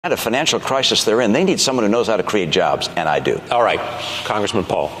kind of financial crisis they're in, they need someone who knows how to create jobs, and I do. All right, Congressman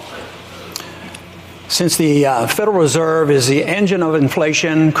Paul. Since the Federal Reserve is the engine of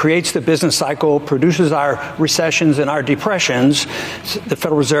inflation, creates the business cycle, produces our recessions and our depressions, the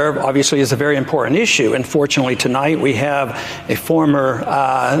Federal Reserve obviously is a very important issue. And fortunately, tonight we have a former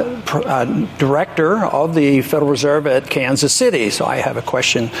director of the Federal Reserve at Kansas City. So I have a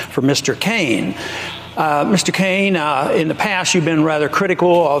question for Mr. Kaine. Mr. Kaine, in the past, you've been rather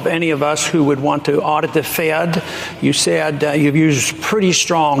critical of any of us who would want to audit the Fed. You said you've used pretty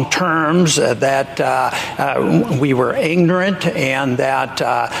strong terms that we were ignorant and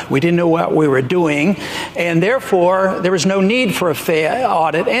that we didn't know what we were doing. And therefore, there was no need for a Fed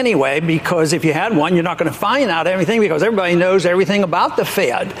audit anyway, because if you had one, you're not going to find out everything because everybody knows everything about the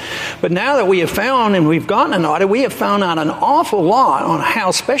Fed. But now that we have found and we've gotten an audit, we have found out an awful lot on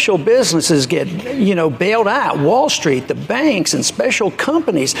how special businesses get, bailed out. Wall Street, the banks and special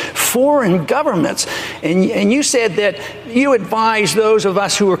companies, foreign governments. And you said that you advised those of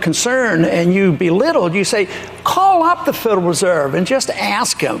us who were concerned and you belittled. You say, call up the Federal Reserve and just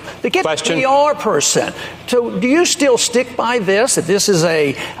ask them to get the PR person. So do you still stick by this, that this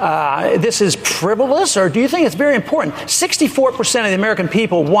is frivolous, or do you think it's very important? 64% of the American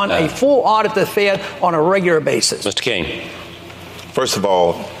people want a full audit of the Fed on a regular basis. Mr. Kaine. First of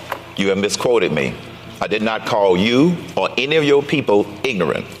all, you have misquoted me. I did not call you or any of your people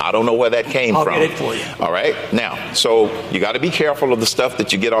ignorant. I don't know where that came from. I'll get it for you. All right? Now, so you got to be careful of the stuff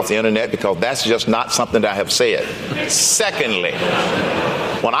that you get off the internet, because that's just not something that I have said. Secondly,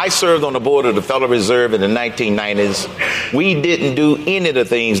 when I served on the board of the Federal Reserve in the 1990s, we didn't do any of the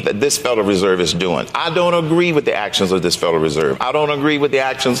things that this Federal Reserve is doing. I don't agree with the actions of this Federal Reserve. I don't agree with the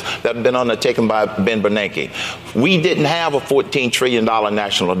actions that have been undertaken by Ben Bernanke. We didn't have a $14 trillion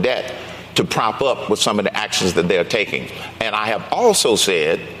national debt to prop up with some of the actions that they're taking. And I have also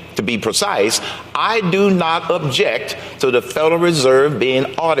said, to be precise, I do not object to the Federal Reserve being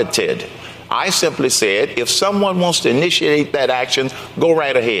audited. I simply said, if someone wants to initiate that action, go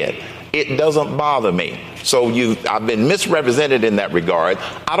right ahead. It doesn't bother me. So I've been misrepresented in that regard.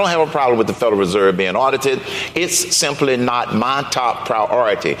 I don't have a problem with the Federal Reserve being audited. It's simply not my top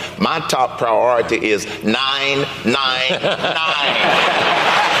priority. My top priority is 999.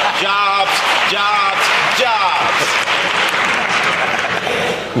 Jobs, jobs, jobs.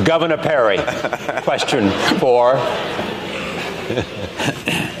 Governor Perry, question for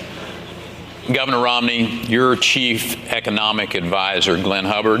Governor Romney. Your chief economic advisor, Glenn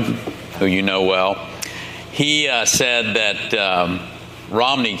Hubbard, who you know well, he said that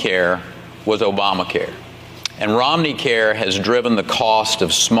Romney Care was Obamacare. And Romney Care has driven the cost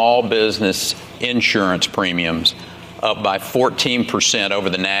of small business insurance premiums up by 14% over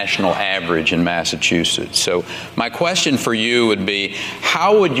the national average in Massachusetts. So my question for you would be,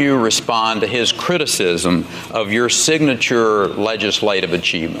 how would you respond to his criticism of your signature legislative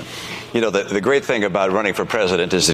achievement? The great thing about running for president is